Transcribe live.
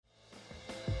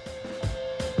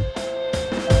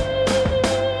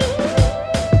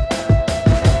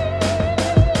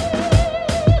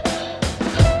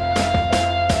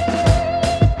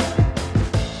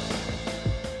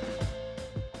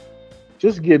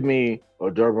Just give me a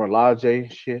Durban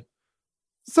Lage shit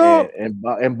So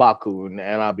and Baku, and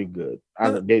I'll be good.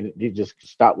 They just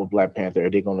stop with Black Panther.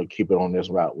 They're gonna keep it on this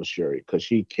route with Shuri because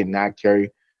she cannot carry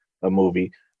a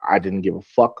movie. I didn't give a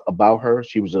fuck about her.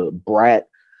 She was a brat.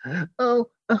 Oh,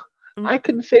 I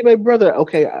couldn't save my brother.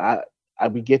 Okay, I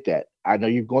we get that. I know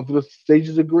you've gone through the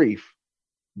stages of grief,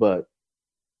 but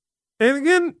and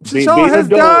again, be T'Challa an has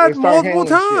adult died and start multiple handling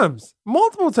shit. times.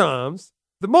 Multiple times.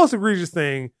 The most egregious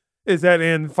thing is that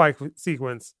end fight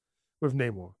sequence with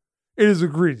Namor. It is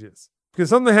egregious because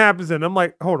something happens and I'm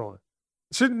like, hold on.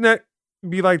 Shouldn't that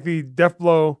be like the death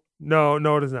blow? No,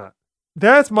 it is not.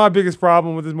 That's my biggest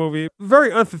problem with this movie.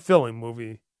 Very unfulfilling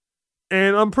movie.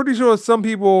 And I'm pretty sure some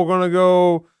people are going to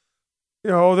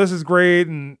go, this is great.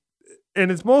 And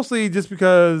it's mostly just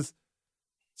because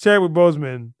Chadwick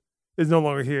Boseman is no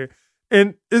longer here.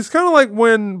 And it's kind of like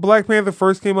when Black Panther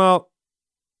first came out,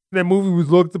 that movie was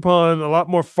looked upon a lot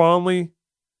more fondly.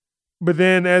 But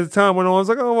then as time went on, I was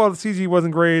like, oh, well, the CG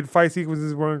wasn't great. Fight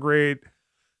sequences weren't great.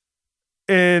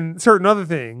 And certain other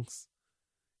things.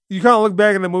 You kind of look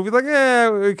back in the movie like,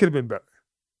 it could have been better.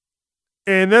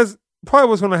 And that's probably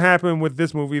what's going to happen with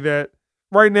this movie, that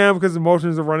right now, because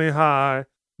emotions are running high,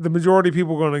 the majority of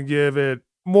people are going to give it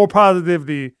more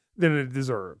positivity than it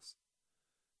deserves.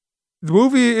 The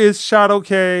movie is shot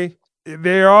okay.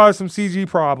 There are some CG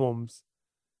problems.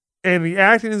 And the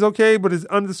acting is okay, but it's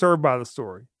underserved by the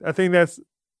story. I think that's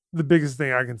the biggest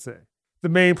thing I can say. The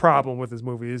main problem with this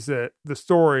movie is that the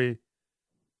story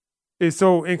is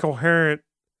so incoherent,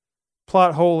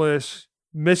 plot hole-ish,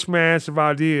 mishmash of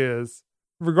ideas,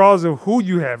 regardless of who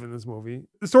you have in this movie.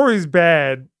 The story is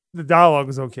bad. The dialogue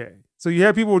is okay. So you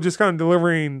have people just kind of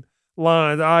delivering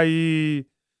lines, i.e.,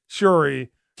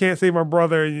 Shuri, can't save my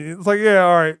brother. It's like, yeah,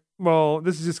 all right, well,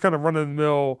 this is just kind of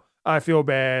run-of-the-mill, I feel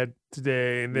bad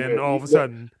today, and then all of a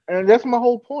sudden. And that's my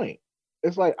whole point.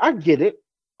 It's like, I get it.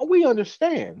 We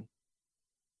understand.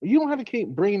 You don't have to keep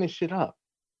bringing this shit up.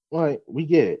 Like, we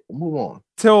get it. Move on.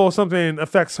 Till something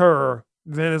affects her,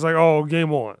 then it's like, oh,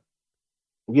 game on.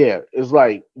 Yeah, it's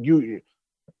like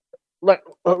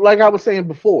like I was saying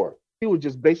before, he was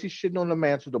just basically shitting on the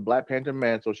mantle, the Black Panther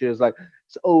mantle. She was like,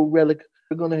 it's an old relic.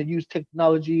 We're gonna use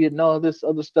technology and all this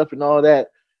other stuff and all that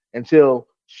until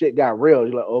shit got real.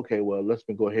 You're like, okay, well, let's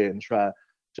go ahead and try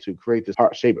to create this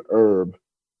heart-shaped herb,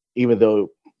 even though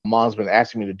mom's been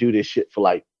asking me to do this shit for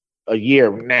like a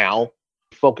year now.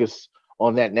 Focus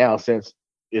on that now since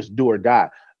it's do or die.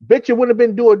 Bet you wouldn't have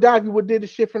been do or die if you would have did this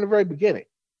shit from the very beginning.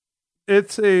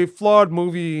 It's a flawed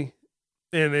movie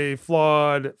in a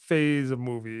flawed phase of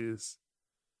movies.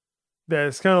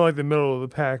 That's kind of like the middle of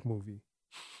the pack movie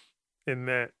in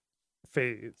that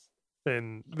phase.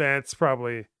 And that's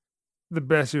probably the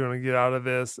best you're going to get out of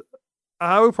this.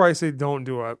 I would probably say don't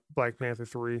do a Black Panther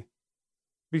 3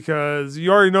 because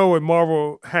you already know what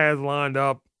Marvel has lined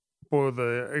up for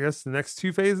the next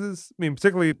two phases. I mean,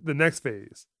 particularly the next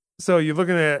phase. So you're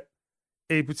looking at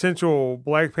a potential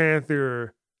Black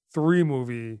Panther 3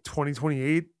 movie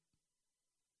 2028.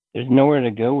 There's nowhere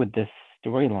to go with this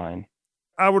storyline.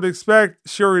 I would expect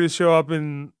Shuri to show up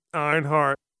in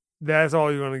Ironheart. That's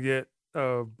all you're going to get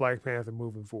of Black Panther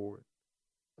moving forward.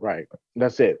 Right.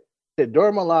 That's it.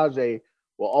 Dora Milaje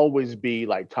will always be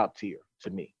like top tier to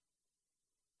me.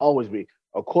 Always be.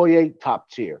 Okoye, top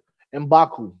tier.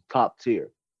 M'Baku, top tier.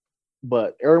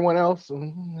 But everyone else,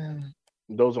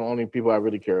 those are the only people I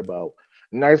really care about.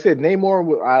 And like I said,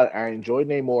 Namor, I enjoyed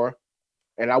Namor.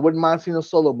 And I wouldn't mind seeing a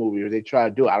solo movie if they try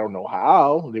to do it. I don't know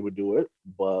how they would do it.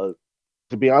 But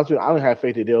to be honest with you, I don't have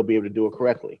faith that they'll be able to do it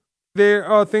correctly. There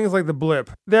are things like the blip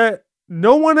that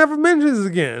no one ever mentions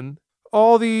again.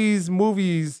 All these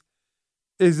movies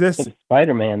exist.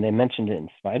 Spider-Man, they mentioned it in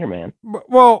Spider-Man.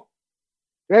 Well,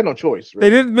 they had no choice. Really.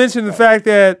 They didn't mention the fact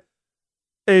that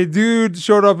a dude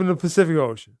showed up in the Pacific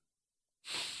Ocean.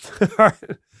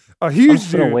 A huge I'm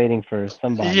still dude. Waiting for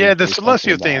somebody. Yeah, the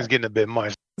celestial thing is getting a bit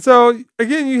much. So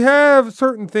again, you have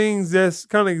certain things that's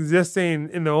kind of existing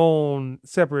in their own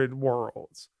separate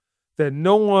worlds that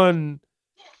no one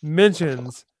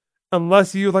mentions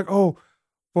unless you're like, oh,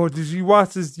 well, did you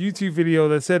watch this YouTube video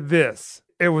that said this?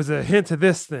 It was a hint to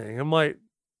this thing. I'm like,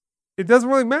 it doesn't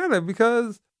really matter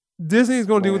because Disney's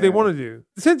going to do what they want to do.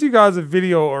 Sent you guys a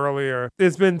video earlier.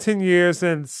 It's been 10 years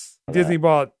since Disney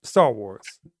bought Star Wars.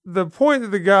 The point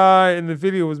that the guy in the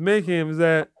video was making was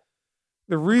that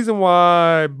the reason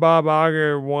why Bob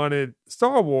Iger wanted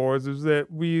Star Wars is that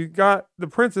we got the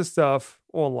princess stuff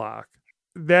on lock.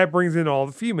 That brings in all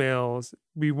the females.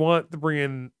 We want to bring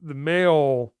in the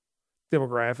male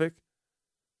demographic.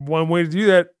 One way to do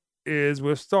that is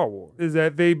with Star Wars, is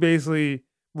that they basically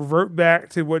revert back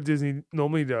to what Disney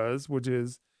normally does, which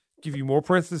is give you more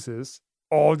princesses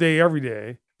all day, every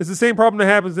day. It's the same problem that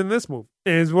happens in this movie.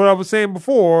 And it's what I was saying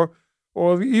before,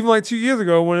 or even like 2 years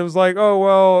ago when it was like, oh,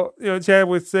 well,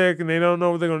 Chadwick's sick and they don't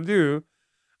know what they're going to do.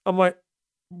 I'm like,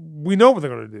 we know what they're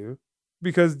going to do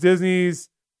because Disney's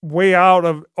way out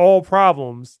of all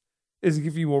problems is to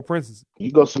give you more princesses.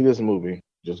 You go see this movie,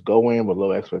 just go in with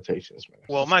low expectations, man.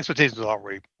 Well, my expectations are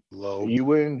already low. You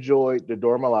would enjoy the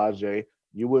Dora Milaje,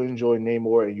 you would enjoy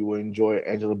Namor, and you would enjoy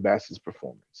Angela Bassett's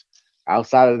performance.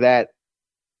 Outside of that,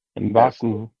 And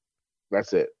Baku.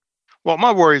 that's it. Well,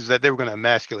 my worry is that they were going to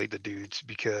emasculate the dudes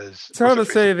because It's hard to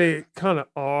say they kind of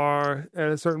are at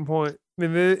a certain point. I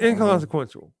mean, they're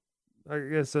inconsequential. I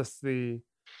guess that's the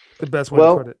best way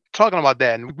to put it. Talking about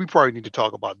that, and we probably need to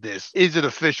talk about this. Is it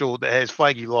official that has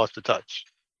Feige lost the touch?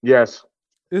 Yes.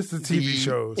 It's the TV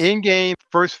shows. In-game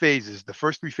first phases, the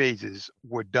first 3 phases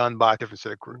were done by a different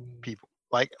set of people.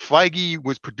 Like Feige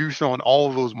was producer on all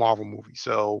of those Marvel movies.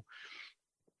 So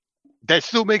that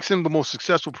still makes him the most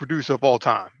successful producer of all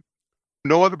time.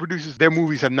 No other producers, their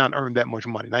movies have not earned that much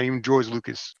money. Not even George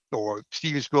Lucas or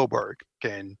Steven Spielberg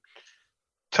can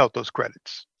tout those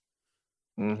credits.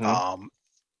 Mm-hmm.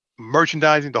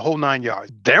 Merchandising, the whole 9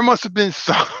 yards. There must have been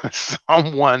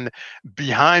someone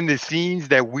behind the scenes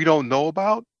that we don't know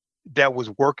about that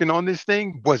was working on this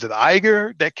thing. Was it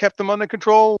Iger that kept them under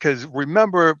control? Because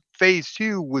remember, Phase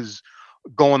 2 was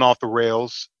going off the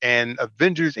rails, and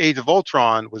Avengers: Age of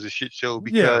Ultron was a shit show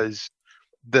because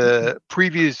the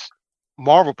previous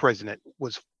Marvel president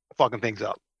was fucking things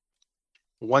up.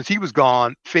 Once he was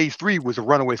gone, Phase 3 was a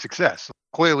runaway success.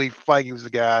 Clearly, Feige was the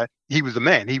guy. He was the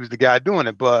man. He was the guy doing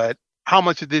it. But how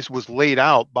much of this was laid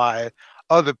out by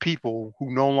other people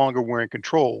who no longer were in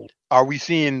control? Are we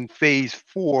seeing Phase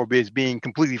 4 as being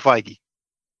completely Feige?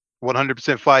 100%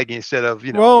 Feige instead of,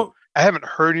 Well, I haven't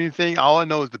heard anything. All I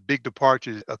know is the big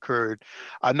departures occurred.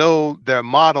 I know their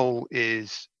model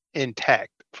is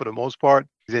intact for the most part.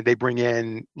 That they bring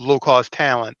in low-cost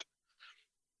talent.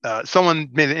 Someone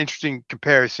made an interesting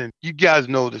comparison. You guys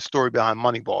know the story behind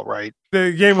Moneyball, right?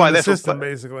 The game of the system,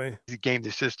 basically. The game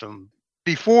the system.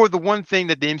 Before, the one thing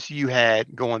that the MCU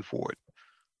had going for it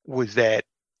was that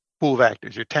pool of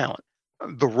actors, your talent.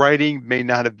 The writing may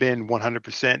not have been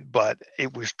 100%, but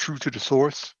it was true to the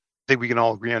source. I think we can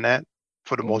all agree on that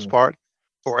for the most part,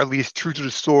 or at least true to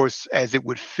the source as it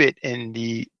would fit in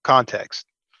the context.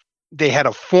 They had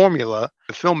a formula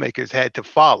the filmmakers had to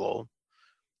follow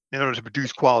in order to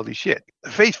produce quality shit.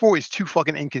 Phase 4 is too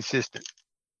fucking inconsistent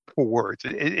for words.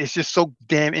 It's just so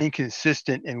damn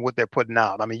inconsistent in what they're putting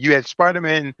out. I mean, you had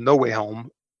Spider-Man No Way Home.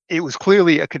 It was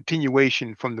clearly a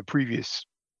continuation from the previous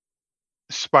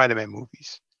Spider-Man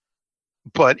movies.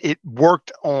 But it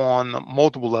worked on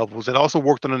multiple levels. It also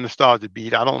worked on a nostalgia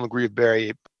beat. I don't agree with Barry.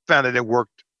 I found that it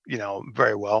worked,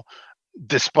 very well.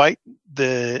 Despite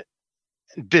the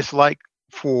dislike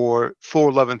for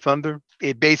Thor: Love and Thunder,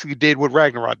 it basically did what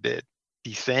Ragnarok did.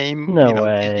 The same,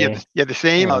 way. The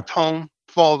same tone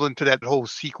falls into that whole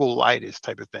sequel-itis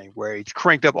type of thing, where it's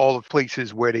cranked up all the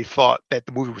places where they thought that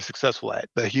the movie was successful at.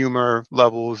 The humor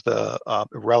levels, the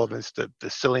irrelevance, the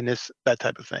silliness, that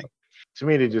type of thing. To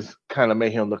me, they just kind of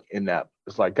made him look inept.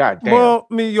 It's like, God damn. Well,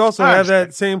 I mean, you also have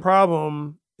that same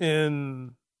problem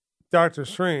in Doctor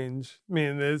Strange. I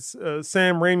mean, it's a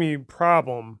Sam Raimi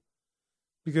problem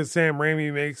because Sam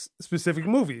Raimi makes specific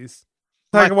movies.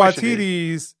 Taika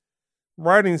Waititi's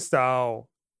writing style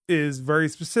is very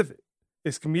specific.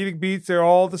 His comedic beats are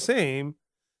all the same.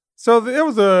 So there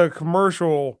was a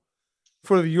commercial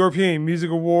for the European Music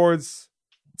Awards.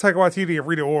 Taika Waititi and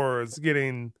Rita Ora is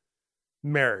getting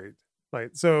married.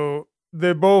 So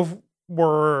they both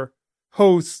were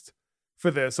hosts for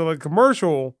this. So the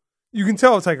commercial, you can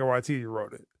tell Taika Waititi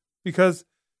wrote it because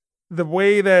the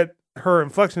way that her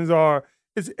inflections are,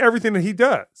 it's everything that he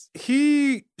does.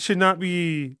 He should not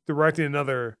be directing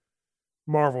another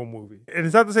Marvel movie. And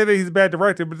it's not to say that he's a bad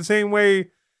director, but the same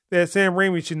way that Sam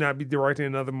Raimi should not be directing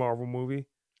another Marvel movie.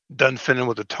 Doesn't fit in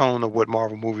with the tone of what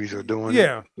Marvel movies are doing.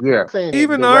 Yeah.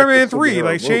 Even Iron Man 3,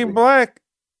 like Shane Black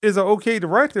is an okay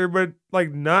director, but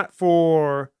like not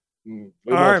for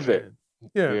Iron Man.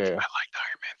 Yeah. I liked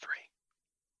Iron Man 3.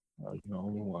 Oh, you're the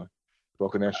only one.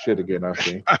 Talking that shit again, I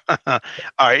see. All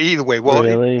right, either way. Well,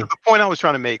 the point I was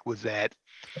trying to make was that...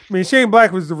 I mean, Shane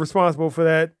Black was responsible for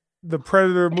that. The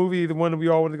Predator movie, the one that we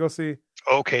all wanted to go see.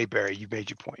 Okay, Barry, you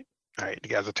made your point. All right, the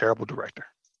guy's a terrible director.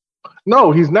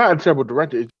 No, he's not a terrible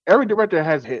director. Every director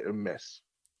has hit and miss.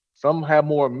 Some have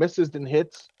more misses than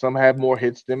hits. Some have more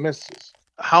hits than misses.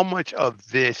 How much of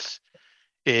this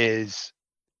is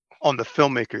on the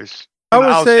filmmakers? I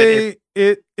would say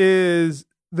it is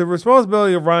the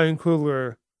responsibility of Ryan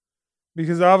Coogler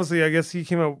because obviously I guess he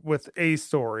came up with a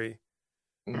story.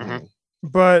 Mhm.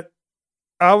 But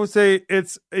I would say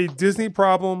it's a Disney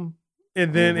problem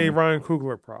and then a Mhm. Ryan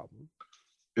Coogler problem.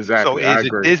 Exactly. So I is it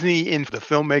agree. Disney and the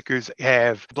filmmakers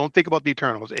don't think about the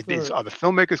Eternals. Are the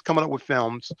filmmakers coming up with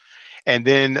films, and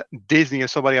then Disney or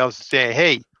somebody else is saying,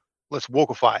 "Hey, let's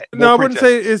wokeify it." No, More I wouldn't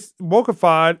say princesses. it's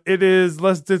wokeified. It is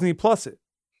let's Disney Plus it.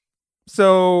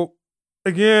 So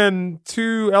again,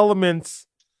 two elements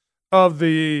of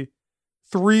the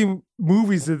three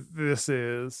movies that this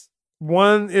is.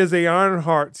 One is a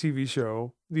Ironheart TV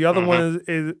show. The other one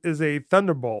is a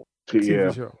Thunderbolt TV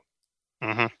Yeah. show.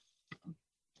 Mm-hmm.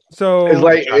 So It's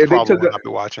like I if they probably took will not be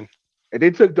watching. if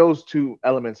they took those two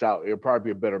elements out, it'd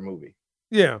probably be a better movie.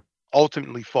 yeah,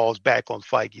 Ultimately, falls back on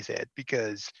Feige's head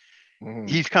because Mhm.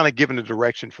 he's kind of given the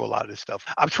direction for a lot of this stuff.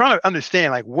 I'm trying to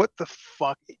understand, like, what the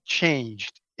fuck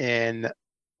changed in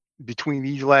between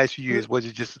these last few years. Was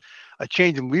it just a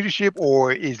change in leadership,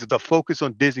 or is it the focus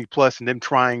on Disney Plus and them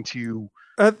trying to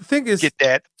I think it's get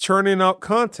that? churning out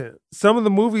content. Some of the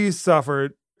movies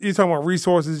suffered. You're talking about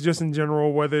resources just in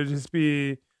general, whether it just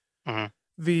be Mhm.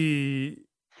 the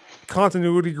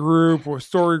continuity group or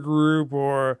story group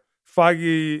or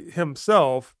Feige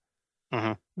himself,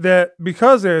 Mhm. that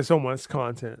because there's so much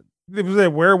content. There was a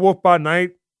Werewolf by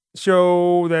Night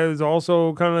show that is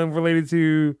also kind of related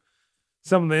to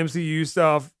some of the MCU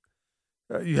stuff.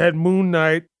 You had Moon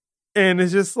Knight, and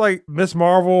it's just like Miss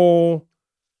Marvel,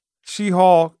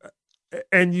 She-Hulk,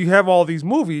 and you have all these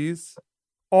movies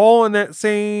all in that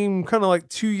same kind of like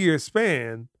 2-year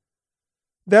span.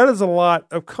 That is a lot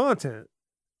of content.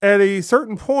 At a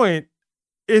certain point,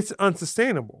 it's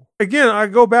unsustainable. Again, I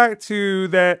go back to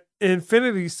that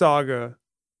Infinity Saga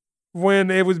when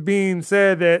it was being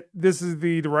said that this is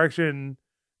the direction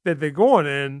that they're going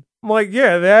in. I'm like,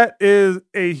 yeah, that is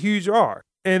a huge arc.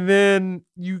 And then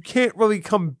you can't really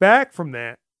come back from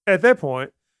that at that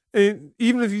point. And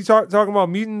even if you talking about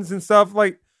mutants and stuff,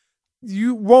 like,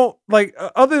 you won't, like,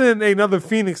 other than another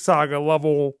Phoenix Saga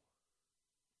level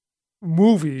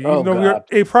movie, Oh, even though we're God.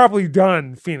 a properly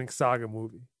done Phoenix Saga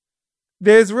movie,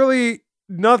 there's really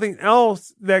nothing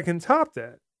else that can top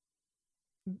that.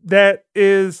 That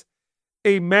is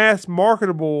a mass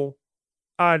marketable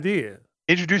idea.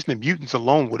 Introducing the mutants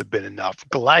alone would have been enough.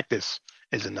 Galactus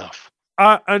is enough.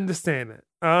 I understand it.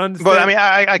 I understand. But I mean,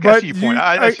 I but see your point.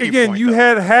 I see your again, point, you though.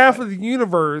 had half of the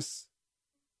universe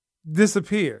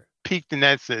disappear. Peaked in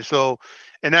that sense. So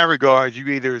in that regard, you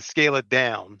either scale it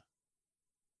down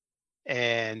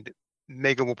and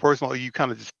make it more personal, or you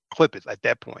kind of just clip it at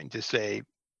that point and just say,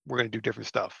 we're going to do different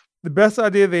stuff. The best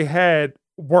idea they had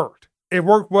worked. It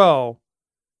worked well.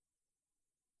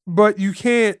 But you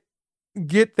can't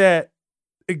get that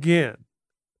again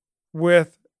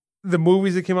with the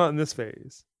movies that came out in this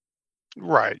phase.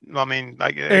 Right. I mean,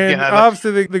 like, And again,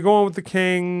 obviously they're going with the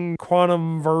King,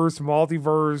 quantum verse,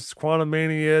 multiverse, quantum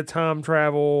mania, time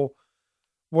travel,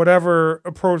 whatever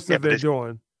approach that they're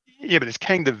doing. Yeah, but is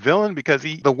Kang the villain? Because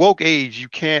the woke age, you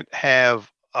can't have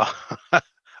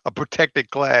a protected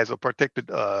class or protected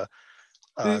class,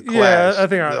 Yeah, I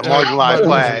think a marginalized but-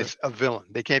 class, a villain.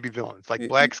 They can't be villains. Like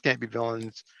blacks can't be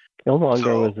villains.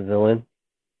 Killmonger was the villain.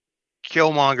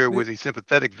 Killmonger was a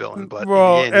sympathetic villain, but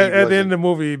well, in the end, at the end of the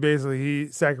movie, basically he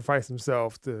sacrificed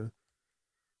himself to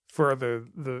further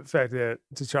the fact that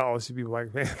T'Challa should be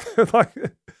Black Panther. Like,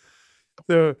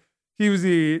 so he was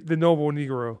the noble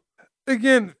Negro.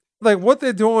 Again, like, what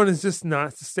they're doing is just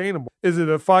not sustainable. Is it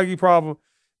a Feige problem?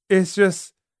 It's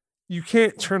just you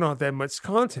can't churn out that much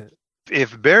content.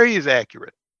 if Barry is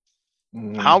accurate,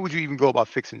 Mhm. how would you even go about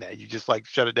fixing that? You just like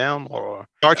shut it down, or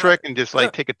Star Trek and just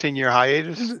like take a 10-year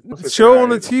hiatus? Show on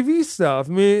the TV stuff.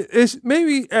 I mean, it's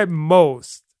maybe at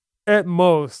most,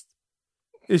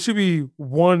 it should be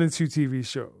 1 to 2 TV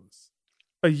shows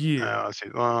a year. I see.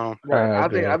 Well, Right. I I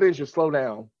think it should slow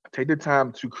down. Take the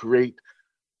time to create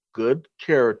good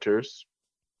characters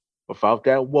without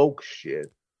that woke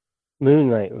shit.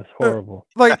 Moon Knight was horrible.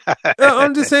 Like,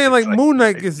 I'm just saying, like, It's like Moon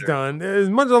Knight right gets there. done. As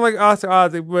much as I like Oscar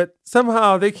Isaac, but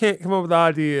somehow they can't come up with the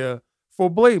idea for a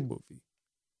Blade movie.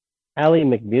 Ally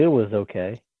McBeal was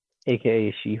okay,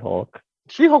 aka She-Hulk.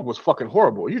 She-Hulk was fucking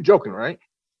horrible. You're joking, right?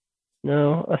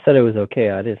 No, I said it was okay.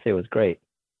 I didn't say it was great.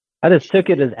 I just took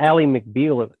it as Ally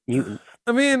McBeal of mutants.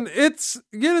 I mean, it's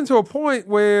getting to a point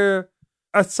where,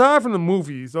 aside from the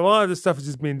movies, a lot of this stuff is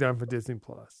just being done for Disney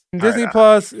Plus. And Disney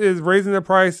Plus is raising their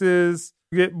prices,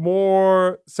 get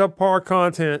more subpar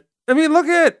content. I mean, look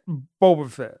at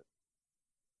Boba Fett.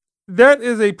 That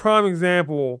is a prime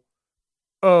example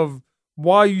of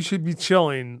why you should be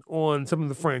chilling on some of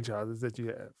the franchises that you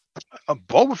have.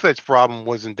 Boba Fett's problem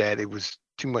wasn't that it was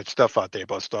too much stuff out there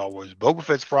about Star Wars. Boba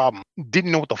Fett's problem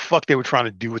didn't know what the fuck they were trying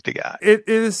to do with the guy. It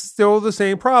is still the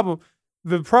same problem.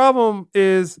 The problem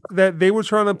is that they were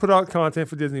trying to put out content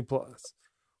for Disney Plus.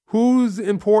 Who's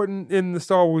important in the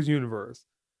Star Wars universe?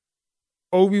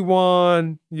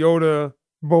 Obi-Wan, Yoda,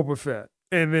 Boba Fett,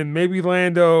 and then maybe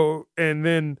Lando, and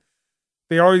then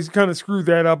they always kind of screwed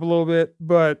that up a little bit,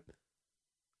 but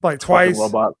like twice.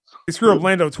 They screwed up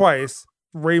Lando twice,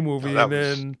 Rey movie, and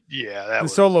then the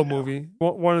Solo movie,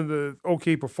 one of the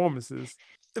okay performances.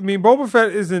 I mean, Boba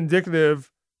Fett is indicative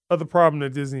of the problem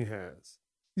that Disney has.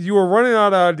 You are running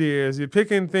out of ideas. You're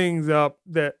picking things up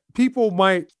that people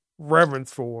might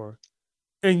reverence for,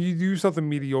 and you do something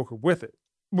mediocre with it.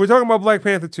 We're talking about Black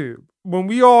Panther 2. When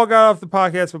we all got off the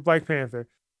podcast for Black Panther,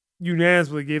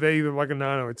 unanimously gave that either like a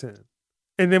 9 or a 10.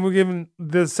 And then we're giving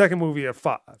the second movie a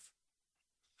 5.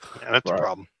 Yeah, that's a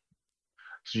problem.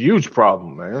 It's a huge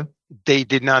problem, man. They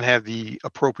did not have the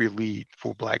appropriate lead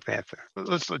for Black Panther.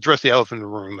 Let's address the elephant in the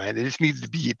room, man. It just needs to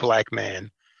be a black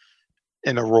man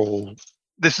in a role.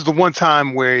 This is the one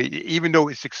time where, even though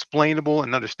it's explainable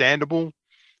and understandable,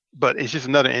 but it's just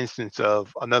another instance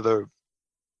of another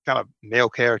kind of male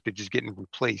character just getting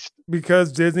replaced.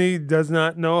 Because Disney does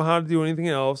not know how to do anything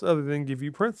else other than give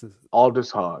you princesses.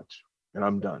 Aldous Hodge, and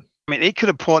I'm done. I mean, they could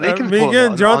have pulled.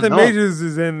 Again, Jonathan Majors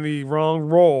is in the wrong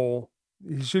role.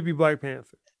 He should be Black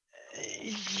Panther.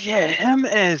 Yeah, him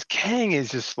as Kang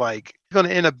is just like going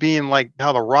to end up being like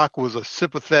how The Rock was a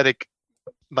sympathetic,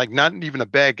 like not even a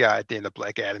bad guy at the end of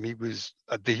Black Adam. He was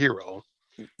the hero.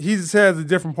 He just has a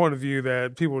different point of view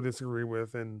that people disagree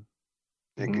with, and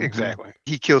exactly,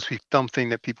 he kills people. Something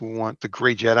that people want. The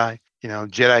Great Jedi,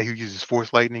 Jedi who uses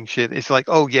Force lightning shit. It's like,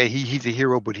 oh yeah, he's a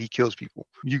hero, but he kills people.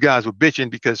 You guys were bitching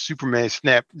because Superman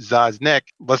snapped Zod's neck.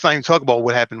 Let's not even talk about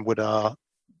what happened with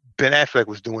Ben Affleck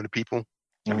was doing to people.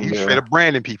 I mean, he was straight up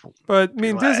branding people. But I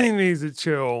mean, Disney needs to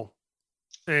chill.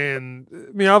 And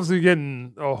I mean, obviously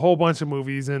getting a whole bunch of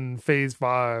movies in Phase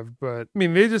 5, but I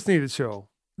mean, they just need to chill.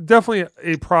 Definitely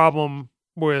a problem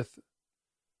with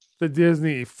the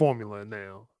Disney formula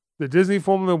now. The Disney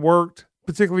formula worked,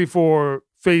 particularly for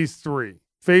Phase 3.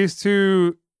 Phase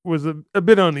 2 was a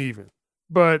bit uneven,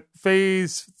 but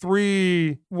Phase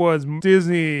 3 was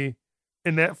Disney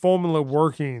and that formula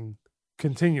working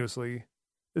continuously,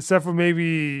 except for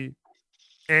maybe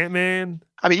Ant-Man.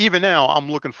 I mean, even now,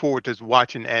 I'm looking forward to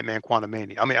watching Ant-Man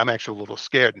Quantumania. I mean, I'm actually a little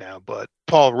scared now, but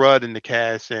Paul Rudd and the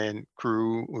cast and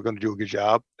crew are going to do a good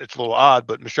job. It's a little odd,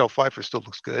 but Michelle Pfeiffer still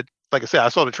looks good. Like I said, I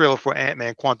saw the trailer for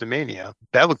Ant-Man Quantumania.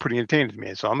 That looked pretty entertaining to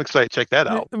me, so I'm excited to check that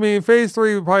out. I mean, Phase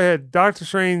 3 we probably had Doctor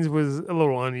Strange was a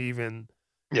little uneven.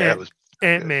 Yeah, it was.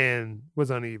 Ant-Man was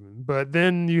uneven. But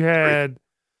then you had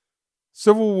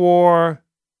Civil War,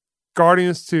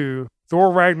 Guardians 2,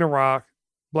 Thor Ragnarok,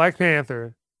 Black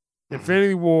Panther,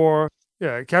 Infinity War,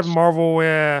 Captain Marvel,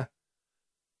 Ant-Man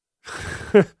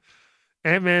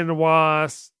and the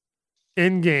Wasp,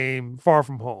 Endgame, Far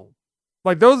From Home.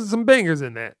 Like, those are some bangers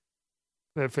in that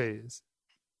phase.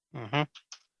 Mm-hmm.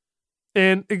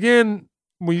 And again,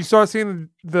 when you start seeing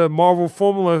the Marvel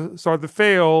formula start to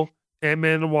fail,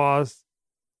 Ant-Man and the Wasp,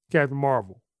 Captain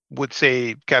Marvel. Would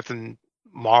say Captain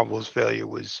Marvel's failure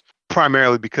was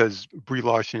primarily because Brie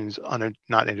Larson's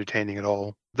not entertaining at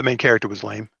all. The main character was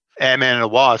lame. Ant-Man and the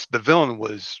Wasp, the villain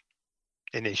was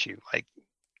an issue. Like,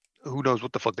 who knows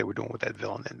what the fuck they were doing with that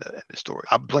villain in the story.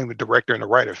 I blame the director and the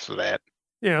writer for that.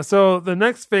 Yeah, so the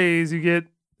next phase, you get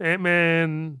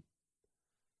Ant-Man,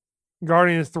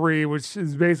 Guardians 3, which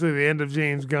is basically the end of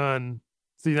James Gunn.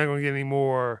 So you're not going to get any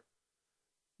more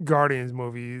Guardians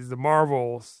movies. The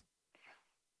Marvels.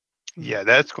 Yeah,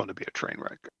 that's going to be a train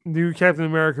wreck. New Captain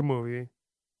America movie.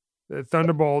 The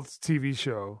Thunderbolts TV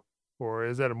show. Or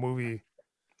is that a movie?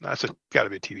 That's got to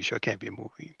be a TV show. It can't be a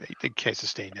movie. They can't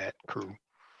sustain that crew.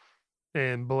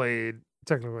 And Blade,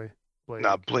 technically.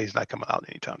 No, Blade's not coming out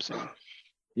anytime soon.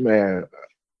 Man.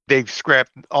 They've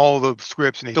scrapped all the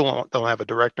scripts and they still don't have a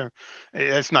director.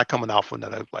 It's not coming out for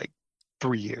another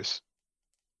 3 years.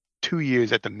 2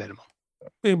 years at the minimum.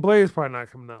 And Blade's probably not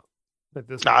coming out at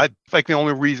this point. I think the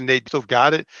only reason they still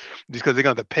got it is because they're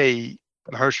going to pay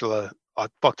Mahershala a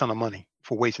fuck ton of money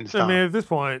for wasting his time. I mean, at this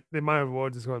point, they might as well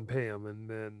just go and pay him and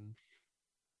then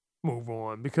move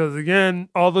on. Because again,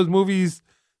 all those movies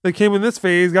that came in this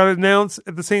phase got announced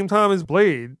at the same time as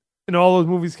Blade, and all those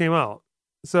movies came out.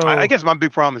 So I guess my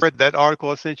big problem is read that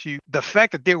article I sent you. The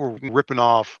fact that they were ripping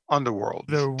off Underworld,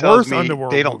 the worst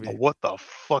Underworld they don't movie. know what the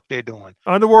fuck they're doing.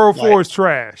 Underworld 4 is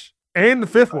trash, and the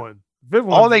fifth one.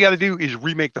 All they got to do is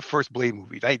remake the first Blade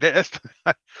movie. They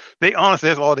honestly,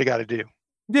 that's all they got to do.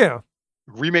 Yeah,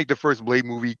 remake the first Blade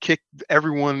movie, kick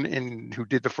everyone who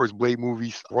did the first Blade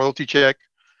movies royalty check,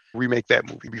 Remake that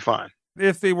movie, be fine.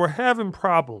 If they were having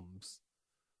problems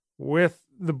with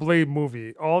the Blade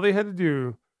movie, all they had to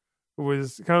do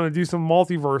was kind of do some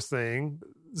multiverse thing,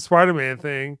 Spider-Man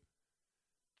thing,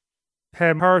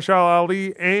 had Mahershala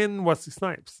Ali and Wesley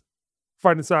Snipes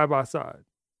fighting side by side.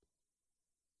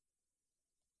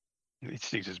 These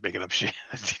things just making up shit.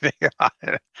 That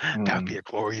would be a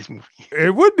glorious movie.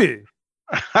 It would be.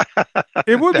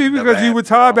 It would be because you would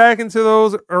tie back into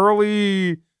those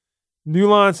early New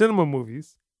Line Cinema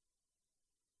movies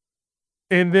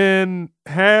and then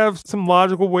have some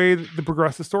logical way to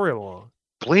progress the story along.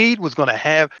 Blade was going to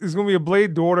have... There's going to be a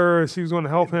Blade daughter. She was going to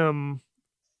help him.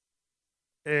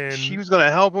 And she was going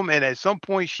to help him, and at some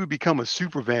point she would become a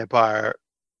super vampire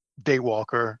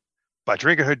daywalker by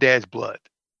drinking her dad's blood.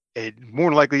 And more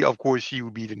than likely, of course, she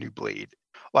would be the new Blade.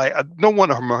 Like, no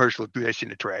wonder Mahershala threw that shit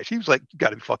in the trash. He was like, you got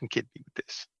to be fucking kidding me with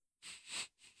this.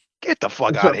 Get the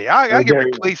fuck out of here. I get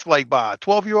replaced like by a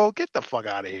 12-year-old. Get the fuck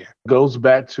out of here. Goes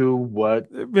back to what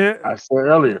I said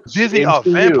earlier. Disney, a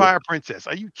vampire princess.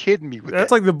 Are you kidding me with that?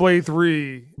 That's like the Blade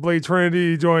 3, Blade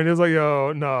Trinity joint. It's like,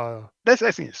 yo, no. That's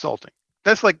actually insulting.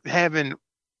 That's like having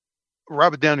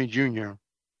Robert Downey Jr.,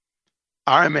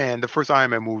 Iron Man, the first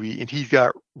Iron Man movie, and he's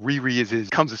got Riri as his,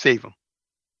 comes to save him.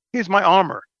 Here's my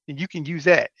armor, and you can use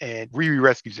that. And Riri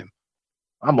rescues him.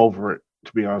 I'm over it,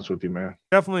 to be honest with you, man.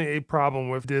 Definitely a problem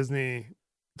with Disney.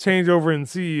 Changeover in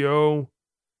CEO.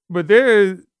 But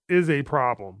there is a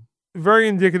problem. Very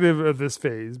indicative of this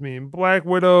phase. I mean, Black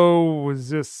Widow was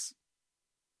just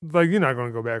like, you're not going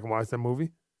to go back and watch that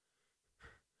movie.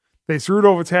 They screwed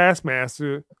over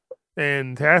Taskmaster,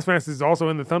 and Taskmaster is also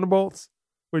in the Thunderbolts,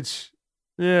 which,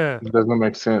 yeah. It doesn't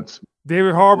make sense.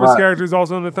 David Harbour's character is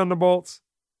also in the Thunderbolts.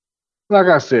 Like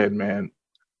I said, man,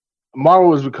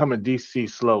 Marvel is becoming DC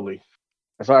slowly.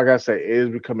 That's all I got to say. It is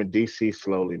becoming DC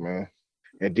slowly, man.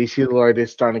 And DC, like, they're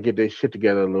starting to get their shit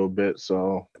together a little bit,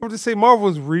 so. I would just say Marvel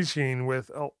is reaching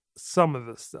with some of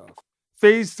this stuff.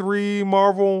 Phase 3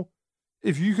 Marvel,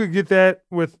 if you could get that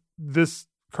with this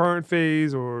current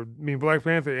phase, or, I mean, Black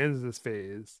Panther ends this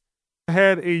phase,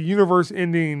 had a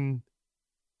universe-ending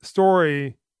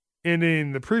story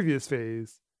ending the previous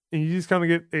phase, and you just kind of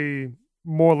get a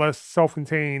more or less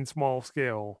self-contained,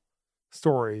 small-scale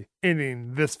story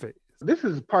ending this phase. This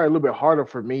is probably a little bit harder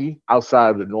for me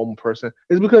outside of the normal person.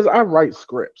 It's because I write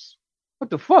scripts. What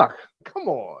the fuck? Come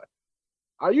on.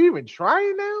 Are you even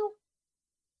trying now?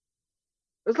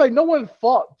 It's like no one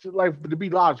fought to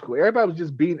be logical. Everybody was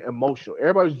just being emotional.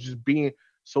 Everybody was just being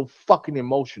so fucking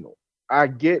emotional. I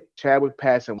get Chadwick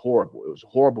passing horrible. It was a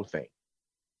horrible thing.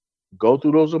 Go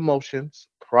through those emotions,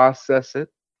 process it,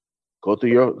 go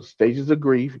through your stages of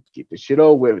grief, get the shit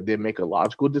over with, then make a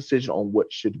logical decision on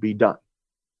what should be done.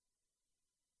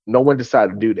 No one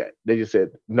decided to do that. They just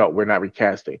said, no, we're not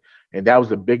recasting. And that was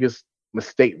the biggest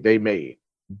mistake they made.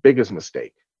 Biggest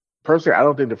mistake. Personally, I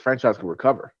don't think the franchise can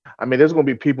recover. I mean, there's going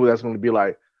to be people that's going to be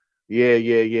like,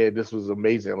 yeah, this was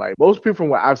amazing. Like, most people from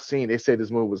what I've seen, they say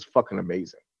this movie was fucking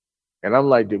amazing. And I'm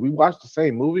like, did we watch the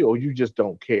same movie, or you just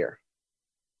don't care?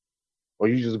 Or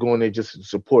you just going there just to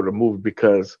support a movie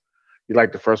because you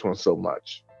like the first one so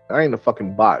much? I ain't a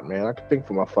fucking bot, man. I can think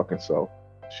for my fucking self.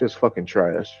 It's just fucking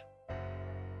trash.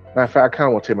 Matter of fact, I kind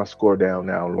of want to take my score down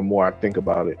now the more I think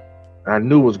about it. I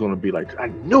knew it was going to be like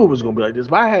this,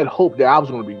 but I had hope that I was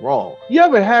going to be wrong. You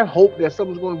ever had hope that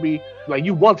something's going to be like,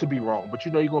 you want to be wrong, but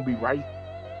you know you're going to be right?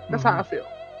 That's how I feel.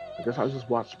 I guess I just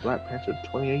watched Black Panther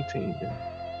 2018.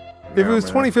 If it was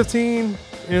 2015 and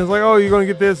it's like, oh, you're going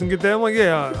to get this and get that, I'm like,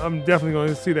 yeah, I'm definitely going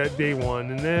to see that day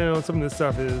one. And now some of this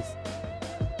stuff is,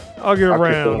 I'll get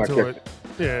around to it.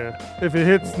 Yeah. If it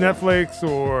hits Netflix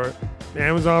or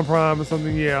Amazon Prime or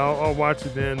something, yeah, I'll watch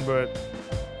it then. But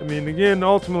I mean, again,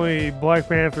 ultimately, Black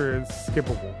Panther is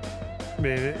skippable. I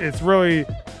mean, it's really,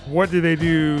 what did they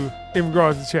do in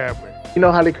regards to Chadwick? You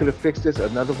know how they could have fixed this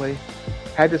another way?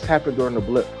 Had this happened during the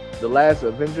blip. The last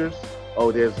Avengers,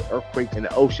 oh, there's an earthquake in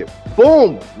the ocean.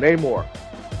 Boom! Namor.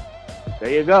 There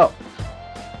you go.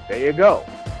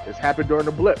 This happened during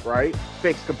the blip, right?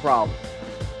 Fix the problem.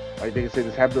 Like they can say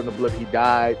this happened during the blip. He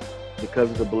died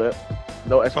because of the blip.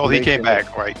 No explanation. Oh, he came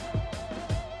back, right?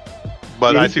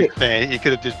 But yeah, I see what you're saying. It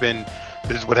could have just been,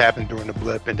 this is what happened during the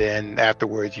blip, and then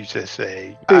afterwards you just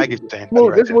say, I get the same thing. Well,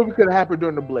 this movie could have happened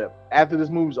during the blip. After this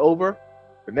movie's over,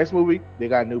 the next movie, they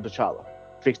got a new T'Challa.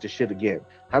 Fix the shit again.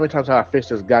 How many times have I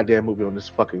fixed this goddamn movie on this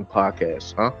fucking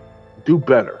podcast, huh? Do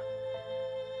better.